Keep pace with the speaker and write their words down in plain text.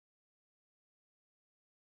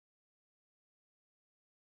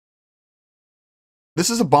This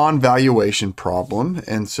is a bond valuation problem,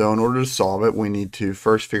 and so in order to solve it, we need to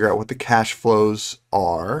first figure out what the cash flows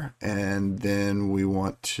are, and then we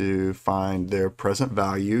want to find their present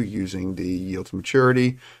value using the yield to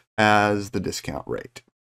maturity as the discount rate.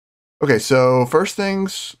 Okay, so first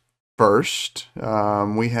things first,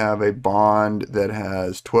 we have a bond that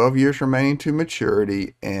has 12 years remaining to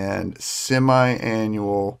maturity and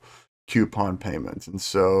semi-annual coupon payments. And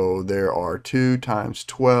so there are 2 times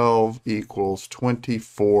 12 equals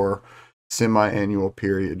 24 semi-annual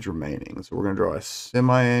periods remaining. So we're going to draw a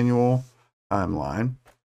semi-annual timeline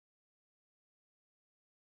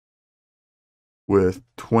with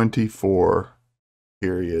 24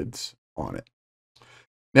 periods on it.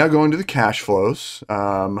 Now going to the cash flows,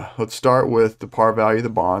 let's start with the par value of the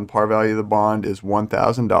bond. Par value of the bond is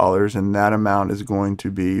 $1,000, and that amount is going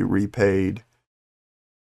to be repaid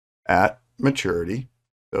at maturity.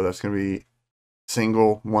 So that's going to be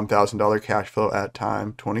single $1,000 cash flow at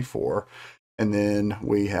time 24. And then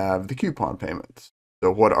we have the coupon payments.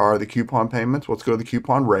 So what are the coupon payments? Let's go to the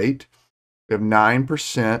coupon rate. We have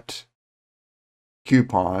 9%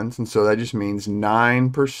 coupons, and so that just means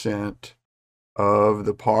 9% of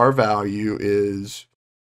the par value is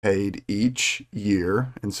paid each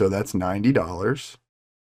year, and so that's $90.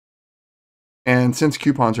 And since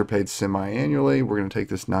coupons are paid semi-annually, we're going to take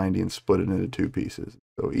this 90 and split it into 2 pieces.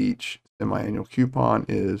 So each semi-annual coupon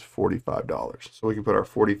is $45. So we can put our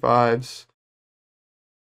 45s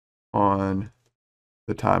on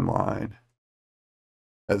the timeline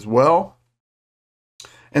as well.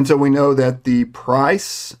 And so we know that the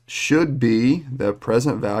price should be the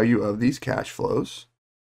present value of these cash flows.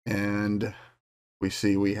 And we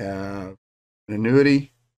see we have an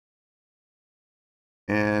annuity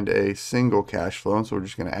and a single cash flow. And so we're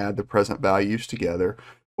just going to add the present values together.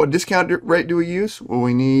 What discount rate do we use? Well,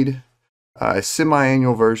 we need a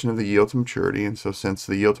semi-annual version of the yield to maturity. And so since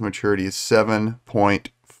the yield to maturity is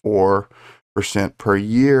 7.4% per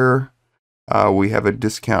year, we have a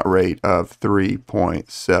discount rate of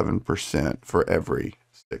 3.7% for every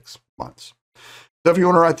 6 months. So if you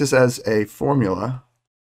want to write this as a formula,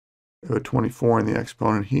 we have a 24 in the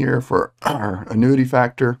exponent here for our annuity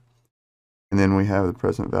factor. And then we have the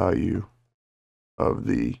present value of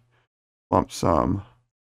the lump sum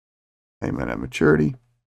payment at maturity.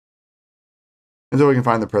 And so we can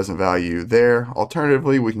find the present value there.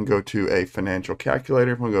 Alternatively, we can go to a financial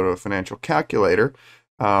calculator. If we go to a financial calculator,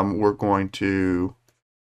 we're going to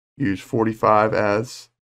use 45 as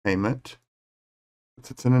payment,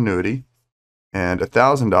 since it's an annuity, and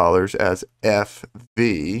 $1,000 as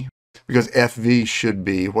FV, because FV should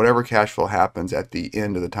be whatever cash flow happens at the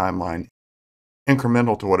end of the timeline,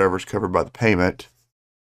 incremental to whatever's covered by the payment.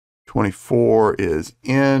 24 is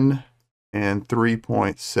N, and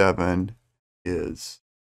 3.7 is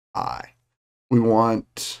I. We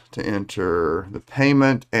want to enter the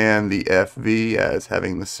payment and the FV as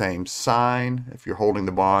having the same sign. If you're holding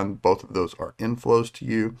the bond, both of those are inflows to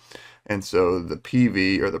you. And so the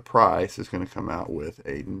PV, or the price, is going to come out with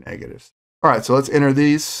a negative. All right, so let's enter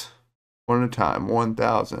these one at a time.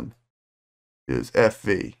 1,000 is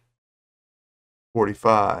FV.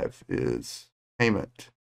 45 is payment.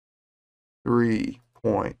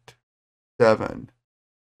 3.7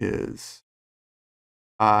 is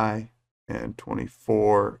I. And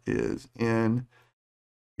 24 is N.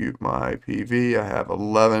 Compute my PV. I have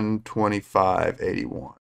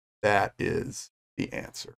 1125.81. That is the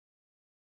answer.